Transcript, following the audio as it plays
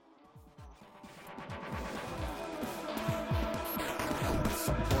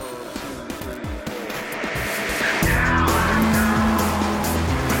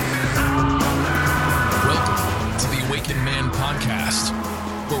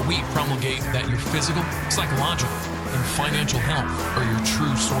where we promulgate that your physical, psychological, and financial health are your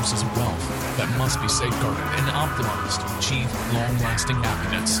true sources of wealth that must be safeguarded and optimized to achieve long-lasting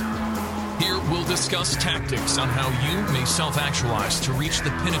happiness. Here we'll discuss tactics on how you may self-actualize to reach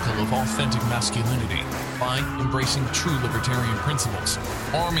the pinnacle of authentic masculinity by embracing true libertarian principles,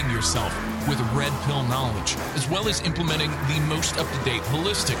 arming yourself with red pill knowledge, as well as implementing the most up-to-date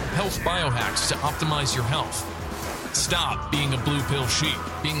holistic health biohacks to optimize your health. Stop being a blue pill sheep,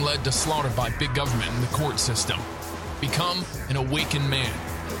 being led to slaughter by big government and the court system. Become an awakened man.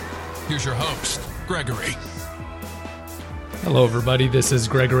 Here's your host, Gregory. Hello, everybody. This is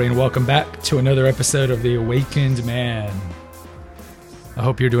Gregory, and welcome back to another episode of The Awakened Man. I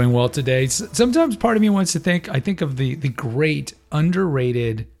hope you're doing well today. Sometimes part of me wants to I think of the great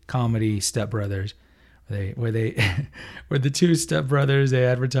underrated comedy Step Brothers, where the two Step Brothers, they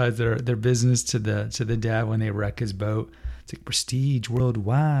advertise their business to the dad when they wreck his boat. It's like prestige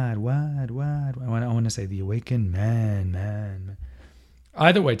worldwide, wide. I want to say The Awakened Man.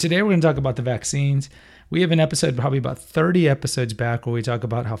 Either way, today we're going to talk about the vaccines. We have an episode probably about 30 episodes back where we talk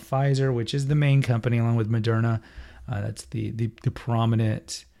about how Pfizer, which is the main company along with Moderna, that's the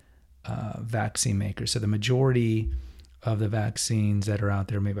prominent vaccine maker. So the majority of the vaccines that are out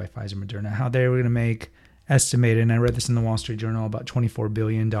there made by Pfizer, Moderna, how they were going to make estimated, and I read this in the Wall Street Journal, about $24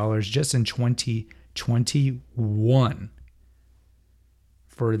 billion just in 2021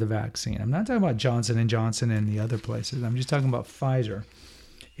 for the vaccine. I'm not talking about Johnson & Johnson and the other places. I'm just talking about Pfizer.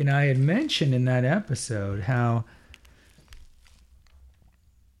 And I had mentioned in that episode how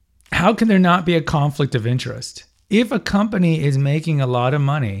can there not be a conflict of interest? If a company is making a lot of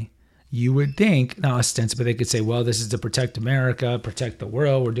money, you would think, now ostensibly they could say, well, this is to protect America, protect the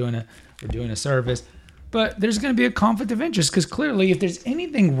world, we're doing a service. But there's going to be a conflict of interest because clearly if there's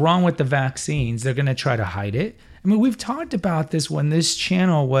anything wrong with the vaccines, they're going to try to hide it. I mean, we've talked about this when this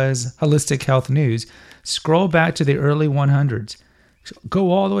channel was Holistic Health News. Scroll back to the early 100s.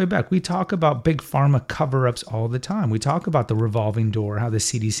 Go all the way back. We talk about big pharma cover-ups all the time. We talk about the revolving door, how the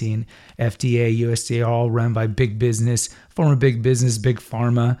CDC and FDA, USDA are all run by big business, former big business, big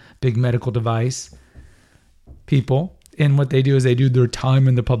pharma, big medical device people. And what they do is they do their time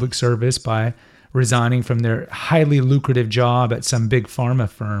in the public service by resigning from their highly lucrative job at some big pharma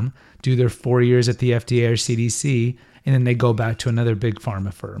firm, do their 4 years at the FDA or CDC, and then they go back to another big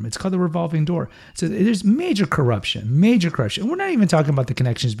pharma firm. It's called the revolving door. So there's major corruption. We're not even talking about the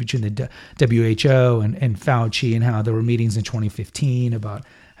connections between the WHO and Fauci and how there were meetings in 2015 about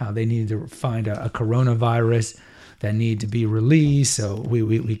how they needed to find a coronavirus that needed to be released so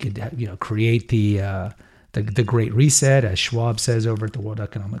we could create the Great Reset, as Schwab says over at the World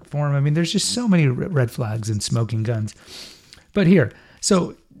Economic Forum. I mean, there's just so many red flags and smoking guns. But here,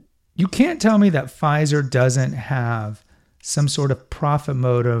 so you can't tell me that Pfizer doesn't have some sort of profit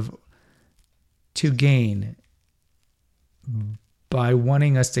motive to gain by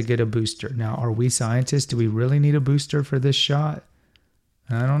wanting us to get a booster. Now, are we scientists? Do we really need a booster for this shot?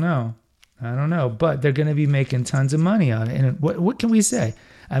 I don't know. But they're going to be making tons of money on it. And what can we say?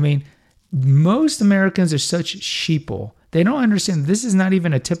 I mean, most Americans are such sheeple. They don't understand this is not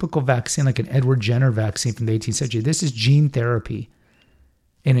even a typical vaccine like an Edward Jenner vaccine from the 18th century. This is gene therapy.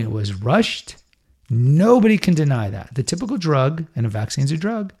 And it was rushed. Nobody can deny that. The typical drug, and a vaccine's a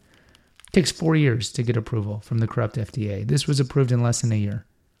drug, takes 4 years to get approval from the corrupt FDA. This was approved in less than a year.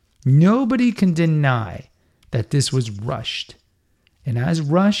 Nobody can deny that this was rushed. And as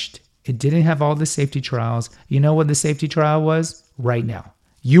rushed, it didn't have all the safety trials. You know what the safety trial was? Right now.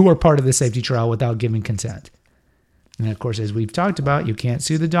 You were part of the safety trial without giving consent. And of course, as we've talked about, you can't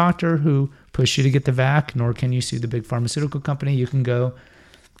sue the doctor who pushed you to get the vac, nor can you sue the big pharmaceutical company. You can go,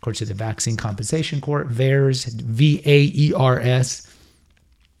 of course, to the Vaccine Compensation Court. VAERS, VAERS,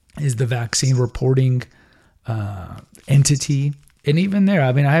 is the vaccine reporting entity. And even there,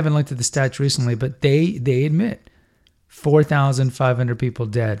 I mean, I haven't looked at the stats recently, but they admit 4,500 people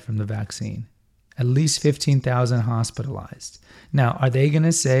dead from the vaccine, at least 15,000 hospitalized. Now, are they going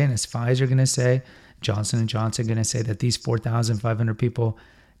to say, and is Pfizer going to say, Johnson & Johnson going to say that these 4,500 people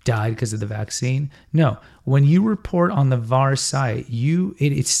died because of the vaccine? No. When you report on the VAR site,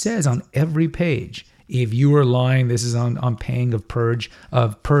 it says on every page, if you are lying, this is on paying of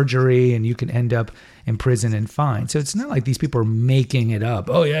perjury, and you can end up in prison and fined. So it's not like these people are making it up.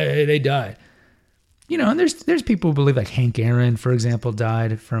 Oh yeah, they died. And there's people who believe, like Hank Aaron, for example,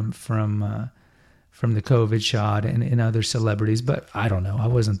 died from the COVID shot, and other celebrities. But I don't know. I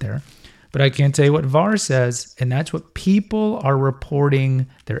wasn't there. But I can't tell you what VAR says, and that's what people are reporting,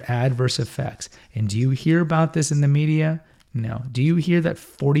 their adverse effects. And do you hear about this in the media? No. Do you hear that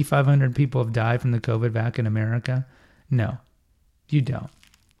 4,500 people have died from the COVID vac in America? No, you don't.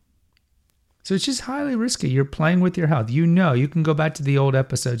 So it's just highly risky. You're playing with your health. You know, you can go back to the old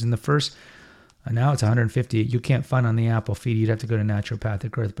episodes in the first, now it's 150. You can't find on the Apple feed. You'd have to go to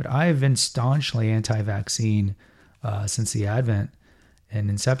Naturopathic Earth. But I have been staunchly anti-vaccine since the advent and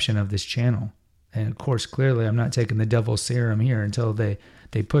inception of this channel. And of course, clearly, I'm not taking the devil's serum here until they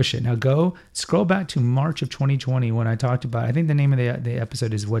push it. Now go scroll back to March of 2020 when I talked about, I think the name of the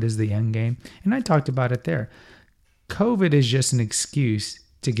episode is What is the End Game? And I talked about it there. COVID is just an excuse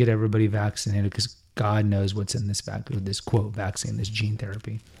to get everybody vaccinated because God knows what's in this quote vaccine, this gene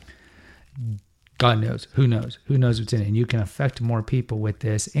therapy. God knows. Who knows? Who knows what's in it? And you can affect more people with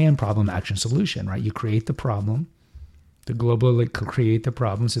this and problem, action, solution, right? You create the problem. The global elite create the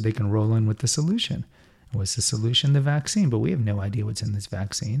problem so they can roll in with the solution. What's the solution? The vaccine. But we have no idea what's in this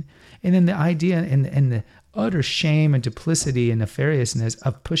vaccine. And then the idea and the utter shame and duplicity and nefariousness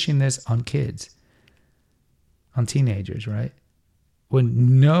of pushing this on kids, on teenagers, right?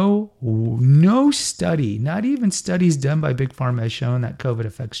 When no study, not even studies done by Big Pharma, has shown that COVID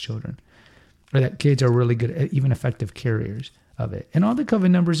affects children or that kids are really good, even effective carriers of it. And all the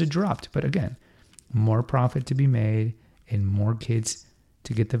COVID numbers have dropped. But again, more profit to be made and more kids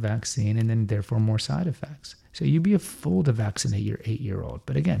to get the vaccine and then therefore more side effects. So you'd be a fool to vaccinate your 8-year-old.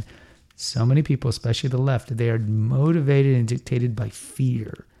 But again, so many people, especially the left, they are motivated and dictated by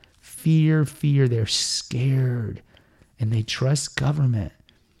fear. Fear. They're scared and they trust government.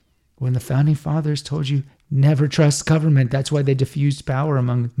 When the founding fathers told you never trust government, that's why they diffused power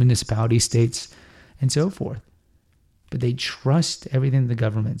among municipalities, states, and so forth. But they trust everything the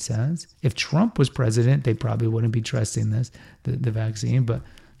government says. If Trump was president, they probably wouldn't be trusting the vaccine. But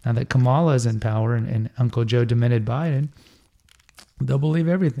now that Kamala is in power and Uncle Joe demented Biden, they'll believe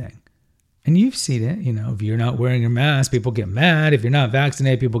everything. And you've seen it, if you're not wearing your mask, people get mad. If you're not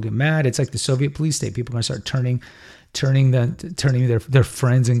vaccinated, people get mad. It's like the Soviet police state. People are going to start turning their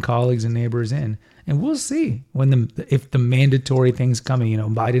friends and colleagues and neighbors in. And we'll see if the mandatory things coming.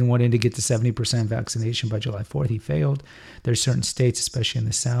 Biden wanted to get to 70% vaccination by July 4th. He failed. There's certain states, especially in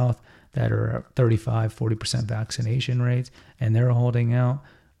the South, that are at 35, 40% vaccination rates, and they're holding out.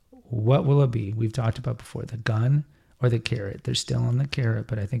 What will it be? We've talked about before, the gun or the carrot. They're still on the carrot,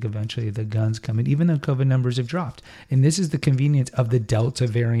 but I think eventually the gun's coming, even though COVID numbers have dropped. And this is the convenience of the Delta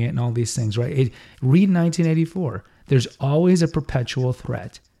variant and all these things, right? Read 1984. There's always a perpetual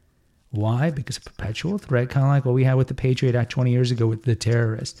threat. Why? Because a perpetual threat, kind of like what we had with the Patriot Act 20 years ago with the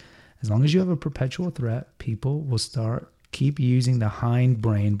terrorists. As long as you have a perpetual threat, people will keep using the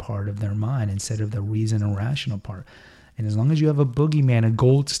hindbrain part of their mind instead of the reason and rational part. And as long as you have a boogeyman, a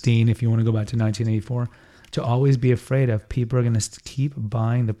Goldstein, if you want to go back to 1984, to always be afraid of, people are going to keep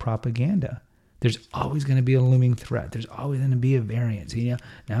buying the propaganda. There's always going to be a looming threat. There's always going to be a variant.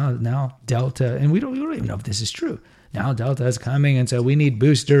 Now Delta, and we don't even know if this is true. Now Delta is coming, and so we need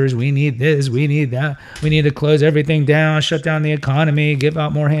boosters, we need this, we need that, we need to close everything down, shut down the economy, give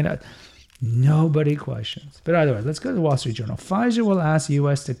out more handouts. Nobody questions. But either way, let's go to the Wall Street Journal. Pfizer will ask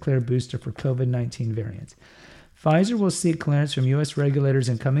U.S. to clear booster for COVID-19 variants. Pfizer will seek clearance from U.S. regulators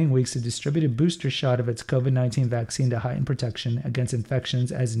in coming weeks to distribute a booster shot of its COVID-19 vaccine to heighten protection against infections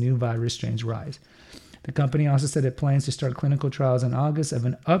as new virus strains rise. The company also said it plans to start clinical trials in August of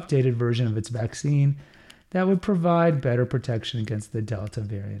an updated version of its vaccine that would provide better protection against the Delta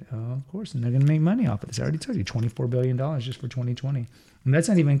variant. Oh, of course, and they're going to make money off of this. I already told you, $24 billion just for 2020. And that's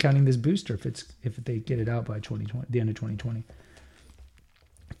not even counting this booster if they get it out by the end of 2020.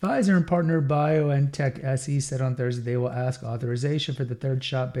 Pfizer and partner BioNTech SE said on Thursday they will ask authorization for the third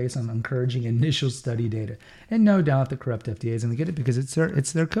shot based on encouraging initial study data. And no doubt the corrupt FDA is going to get it because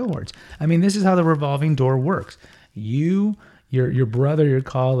it's their cohorts. I mean, this is how the revolving door works. Your brother, your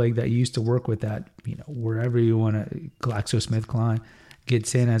colleague that used to work with that, wherever you want to, GlaxoSmithKline,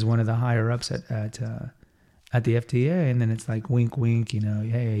 gets in as one of the higher ups at the FDA, and then it's like wink, wink.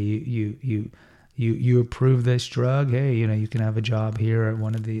 Hey, you approve this drug. Hey, you can have a job here at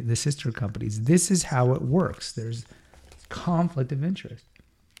one of the sister companies. This is how it works. There's conflict of interest.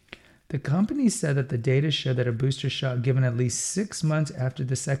 The company said that the data show that a booster shot given at least 6 months after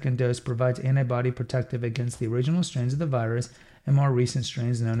the second dose provides antibody protective against the original strains of the virus and more recent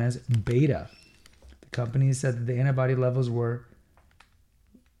strains known as beta. The company said that the antibody levels were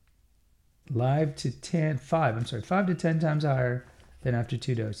 5 to 10 times higher than after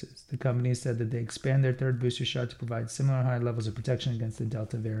 2 doses. The company said that they expand their third booster shot to provide similar high levels of protection against the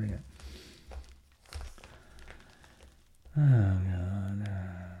Delta variant. Oh, God.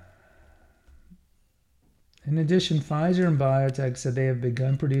 In addition, Pfizer and BioNTech said they have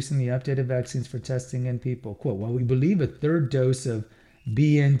begun producing the updated vaccines for testing in people. Quote, while we believe a third dose of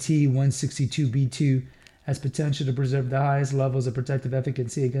BNT162b2 has potential to preserve the highest levels of protective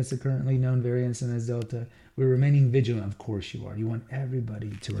efficacy against the currently known variants and as Delta. We're remaining vigilant. Of course you are. You want everybody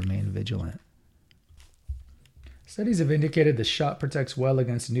to remain vigilant. Studies have indicated the shot protects well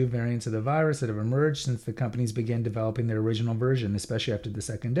against new variants of the virus that have emerged since the companies began developing their original version, especially after the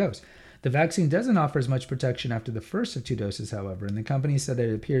second dose. The vaccine doesn't offer as much protection after the first of 2 doses, however, and the company said that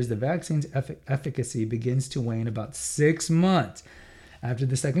it appears the vaccine's efficacy begins to wane about 6 months after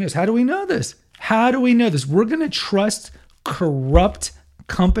the second dose. How do we know this? How do we know this? We're going to trust corrupt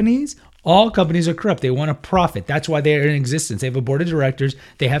companies? All companies are corrupt. They want to profit. That's why they are in existence. They have a board of directors.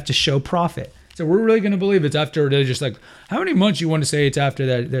 They have to show profit. So we're really going to believe it's after, they're just like, how many months you want to say it's after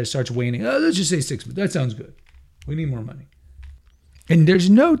that it starts waning? Oh, let's just say 6 months. That sounds good. We need more money. And there's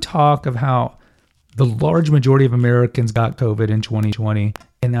no talk of how the large majority of Americans got COVID in 2020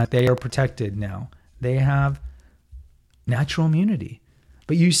 and that they are protected now. They have natural immunity.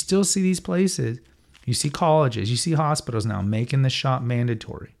 But you still see these places, you see colleges, you see hospitals now making the shot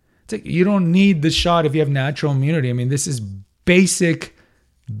mandatory. It's like, you don't need the shot if you have natural immunity. I mean, this is basic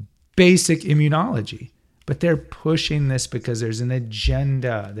immunology. But they're pushing this because there's an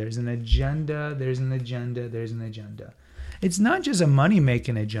agenda. There's an agenda. It's not just a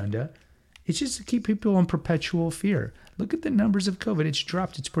money-making agenda. It's just to keep people in perpetual fear. Look at the numbers of COVID. It's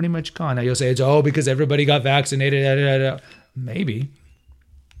dropped. It's pretty much gone. Now you'll say it's because everybody got vaccinated. Maybe.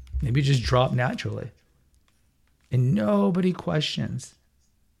 Maybe it just dropped naturally. And nobody questions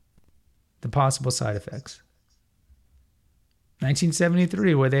the possible side effects.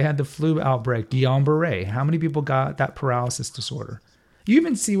 1973, where they had the flu outbreak, Guillain-Barré. How many people got that paralysis disorder? You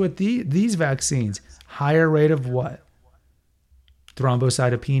even see what these vaccines, higher rate of what?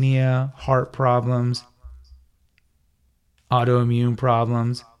 Thrombocytopenia, heart problems, autoimmune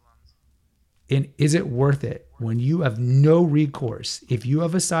problems. And is it worth it when you have no recourse? If you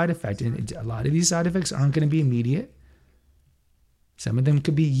have a side effect, and a lot of these side effects aren't going to be immediate. Some of them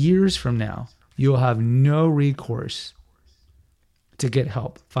could be years from now. You'll have no recourse to get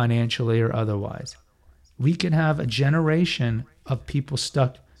help financially or otherwise. We can have a generation of people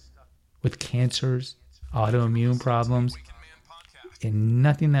stuck with cancers, autoimmune problems, and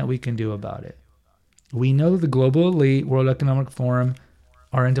nothing that we can do about it. We know that the global elite, World Economic Forum,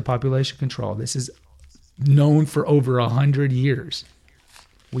 are into population control. This is known for over 100 years.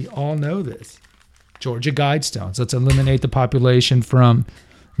 We all know this. Georgia Guidestones, let's eliminate the population from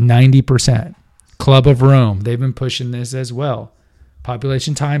 90%. Club of Rome, they've been pushing this as well.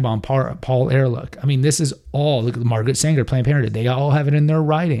 Population Time Bomb, Paul Ehrlich. I mean, this is all, look at Margaret Sanger, Planned Parenthood. They all have it in their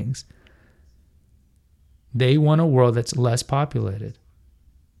writings. They want a world that's less populated.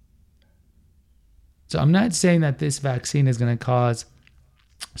 So I'm not saying that this vaccine is going to cause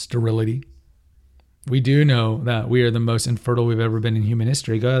sterility. We do know that we are the most infertile we've ever been in human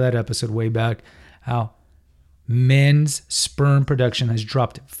history. Go to that episode way back, how men's sperm production has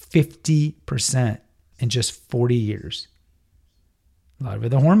dropped 50% in just 40 years. A lot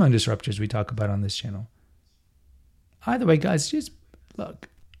of the hormone disruptors we talk about on this channel. Either way, guys, just look,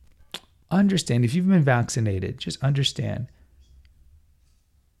 understand, if you've been vaccinated, just understand,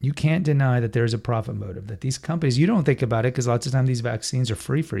 you can't deny that there's a profit motive, that these companies, you don't think about it because lots of times these vaccines are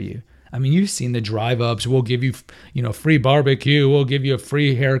free for you. I mean, you've seen the drive-ups. We'll give you, free barbecue. We'll give you a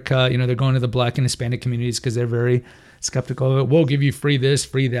free haircut. They're going to the Black and Hispanic communities because they're very skeptical of it. We'll give you free this,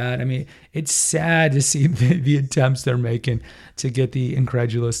 free that. I mean, it's sad to see the attempts they're making to get the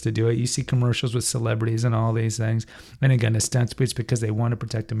incredulous to do it. You see commercials with celebrities and all these things. And again, ostensibly it's because they want to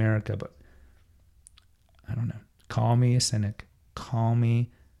protect America. But I don't know. Call me a cynic. Call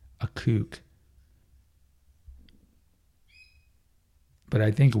me a kook. But I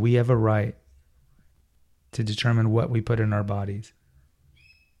think we have a right to determine what we put in our bodies.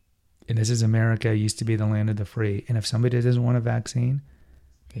 And this is America. It used to be the land of the free. And if somebody doesn't want a vaccine,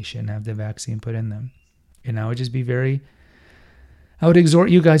 they shouldn't have the vaccine put in them. And I would just be I would exhort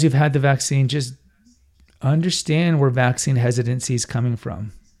you guys who've had the vaccine, just understand where vaccine hesitancy is coming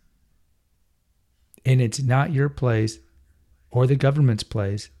from. And it's not your place or the government's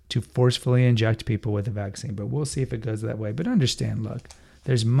place to forcefully inject people with a vaccine. But we'll see if it goes that way. But understand, look,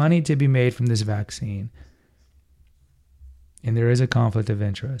 there's money to be made from this vaccine. And there is a conflict of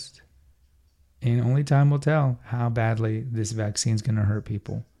interest. And only time will tell how badly this vaccine is going to hurt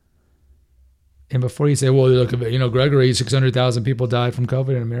people. And before you say, well, look at it, Gregory, 600,000 people died from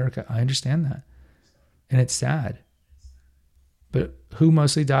COVID in America. I understand that. And it's sad. But who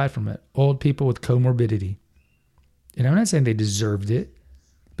mostly died from it? Old people with comorbidity. And I'm not saying they deserved it.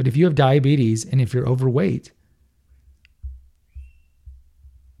 But if you have diabetes and if you're overweight,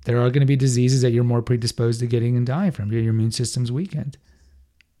 there are going to be diseases that you're more predisposed to getting and dying from. Your immune system's weakened.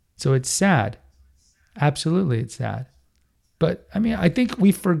 So it's sad. Absolutely, it's sad. But I mean, I think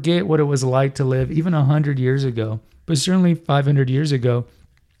we forget what it was like to live even 100 years ago, but certainly 500 years ago,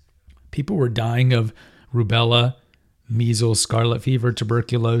 people were dying of rubella, measles, scarlet fever,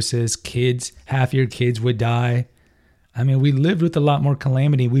 tuberculosis, kids, half your kids would die. I mean, we lived with a lot more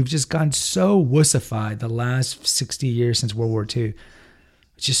calamity. We've just gotten so wussified the last 60 years since World War II.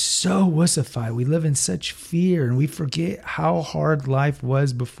 Just so wussified. We live in such fear and we forget how hard life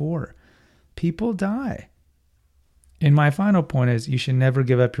was before. People die. And my final point is you should never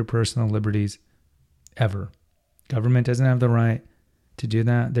give up your personal liberties, ever. Government doesn't have the right to do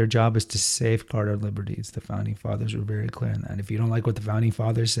that. Their job is to safeguard our liberties. The Founding Fathers were very clear on that. If you don't like what the Founding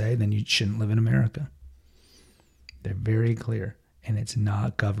Fathers say, then you shouldn't live in America. They're very clear. And it's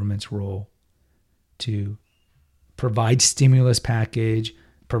not government's role to provide stimulus package,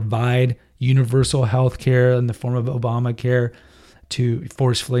 provide universal health care in the form of Obamacare, to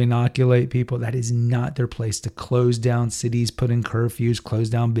forcefully inoculate people. That is not their place. To close down cities, put in curfews, close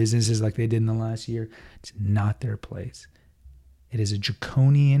down businesses like they did in the last year. It's not their place. It is a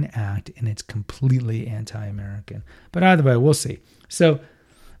draconian act and it's completely anti-American. But either way, we'll see. So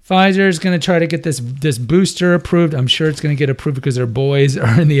Pfizer is going to try to get this booster approved. I'm sure it's going to get approved because their boys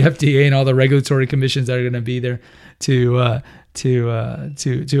are in the FDA and all the regulatory commissions that are going to be there to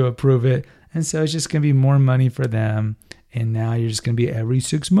approve it. And so it's just going to be more money for them. And now you're just going to be every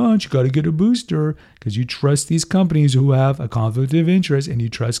 6 months, you got to get a booster because you trust these companies who have a conflict of interest and you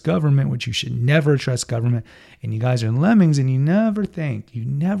trust government, which you should never trust government. And you guys are lemmings and you never think, you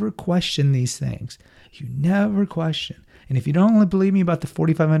never question these things. You never question. And if you don't believe me about the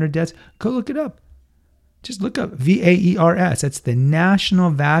 4,500 deaths, go look it up. Just look up VAERS. That's the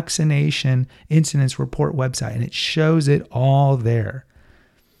National Vaccination Incidence Report website, and it shows it all there.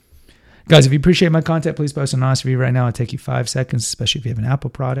 Guys, if you appreciate my content, please post an honest review right now. It'll take you 5 seconds, especially if you have an Apple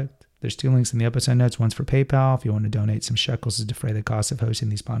product. There's 2 links in the episode notes. One's for PayPal if you want to donate some shekels to defray the cost of hosting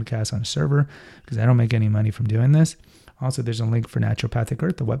these podcasts on a server, because I don't make any money from doing this. Also, there's a link for Naturopathic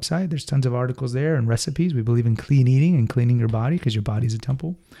Earth, the website. There's tons of articles there and recipes. We believe in clean eating and cleaning your body because your body's a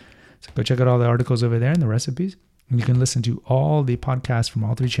temple. So go check out all the articles over there and the recipes. And you can listen to all the podcasts from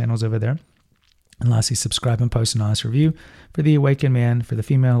all 3 channels over there. And lastly, subscribe and post an honest review for The Awakened Man, for the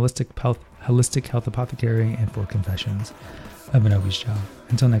Female Holistic Health Apothecary, and for Confessions of an Obese Child.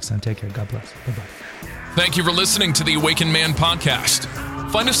 Until next time, take care. God bless. Bye-bye. Thank you for listening to The Awakened Man Podcast.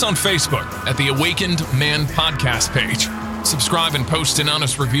 Find us on Facebook at The Awakened Man Podcast page. Subscribe and post an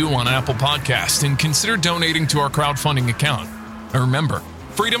honest review on Apple Podcasts, and consider donating to our crowdfunding account. And remember,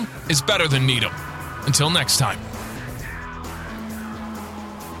 freedom is better than need'em. Until next time.